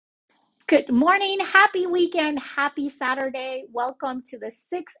Good morning, happy weekend, happy Saturday. Welcome to the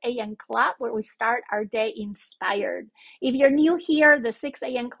 6 a.m. club where we start our day inspired. If you're new here, the 6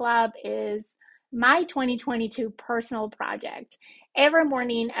 a.m. club is my 2022 personal project. Every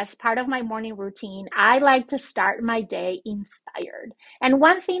morning, as part of my morning routine, I like to start my day inspired. And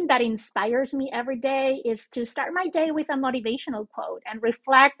one thing that inspires me every day is to start my day with a motivational quote and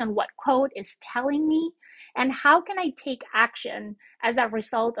reflect on what quote is telling me and how can I take action as a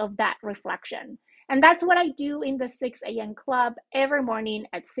result of that reflection. And that's what I do in the 6 a.m. club every morning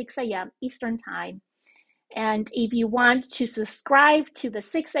at 6 a.m. Eastern Time. And if you want to subscribe to the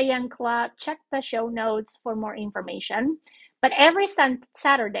 6 a.m. club, check the show notes for more information. But every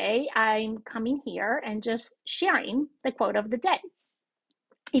Saturday, I'm coming here and just sharing the quote of the day.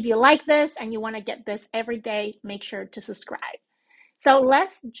 If you like this and you want to get this every day, make sure to subscribe. So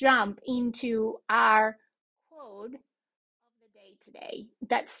let's jump into our quote the day today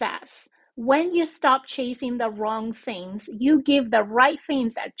that says, when you stop chasing the wrong things, you give the right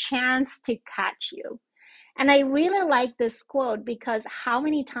things a chance to catch you. And I really like this quote because how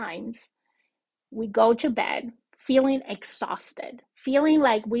many times we go to bed feeling exhausted, feeling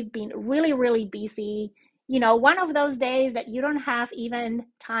like we've been really, really busy. One of those days that you don't have even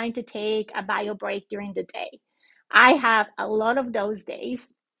time to take a bio break during the day. I have a lot of those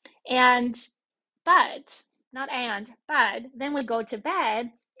days. And but, not but then we go to bed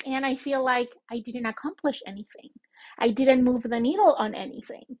and I feel like I didn't accomplish anything. I didn't move the needle on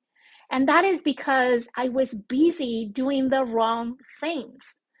anything. And that is because I was busy doing the wrong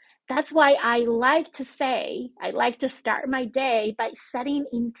things. That's why I like to start my day by setting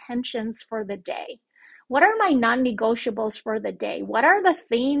intentions for the day. What are my non negotiables for the day? What are the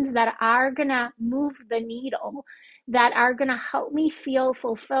things that are going to move the needle, that are going to help me feel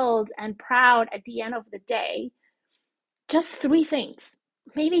fulfilled and proud at the end of the day? Just three things.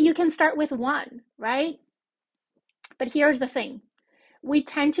 Maybe you can start with one, right? But here's the thing, we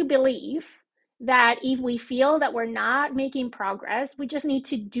tend to believe that if we feel that we're not making progress, we just need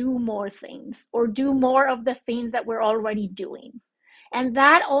to do more things or do more of the things that we're already doing. And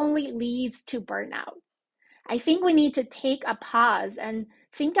that only leads to burnout. I think we need to take a pause and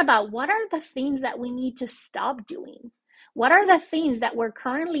think about what are the things that we need to stop doing? What are the things that we're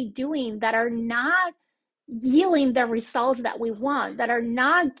currently doing that are not yielding the results that we want, that are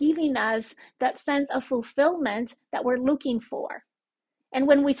not giving us that sense of fulfillment that we're looking for? And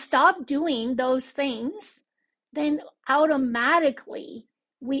when we stop doing those things, then automatically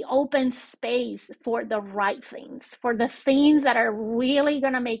we open space for the right things, for the things that are really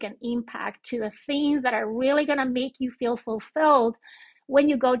going to make an impact, to the things that are really going to make you feel fulfilled when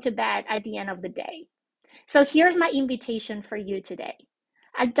you go to bed at the end of the day. So here's my invitation for you today.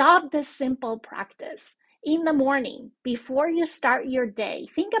 Adopt this simple practice. In the morning, before you start your day,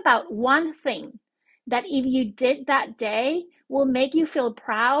 think about one thing that if you did that day will make you feel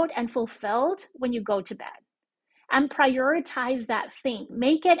proud and fulfilled when you go to bed. And prioritize that thing.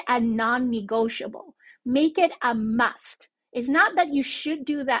 Make it a non-negotiable. Make it a must. It's not that you should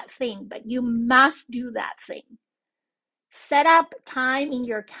do that thing, but you must do that thing. Set up time in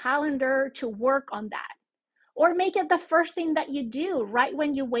your calendar to work on that. Or make it the first thing that you do right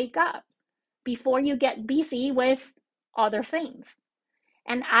when you wake up before you get busy with other things.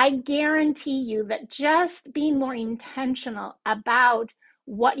 And I guarantee you that just being more intentional about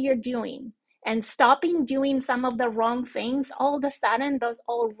what you're doing and stopping doing some of the wrong things, all of a sudden, those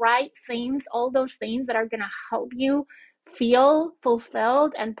all right things, all those things that are going to help you feel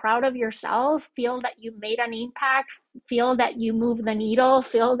fulfilled and proud of yourself, feel that you made an impact, feel that you move the needle,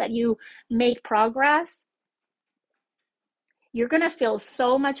 feel that you make progress, you're going to feel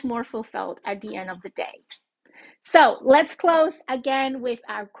so much more fulfilled at the end of the day. So let's close again with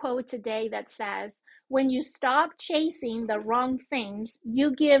our quote today that says, when you stop chasing the wrong things,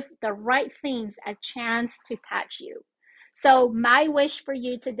 you give the right things a chance to catch you. So my wish for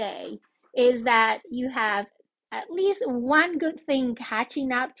you today is that you have at least one good thing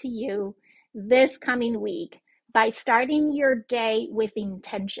catching up to you this coming week by starting your day with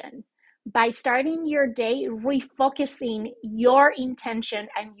intention, by starting your day refocusing your intention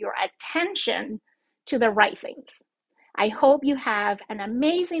and your attention to the right things. I hope you have an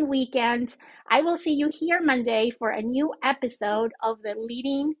amazing weekend. I will see you here Monday for a new episode of the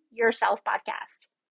Leading Yourself podcast.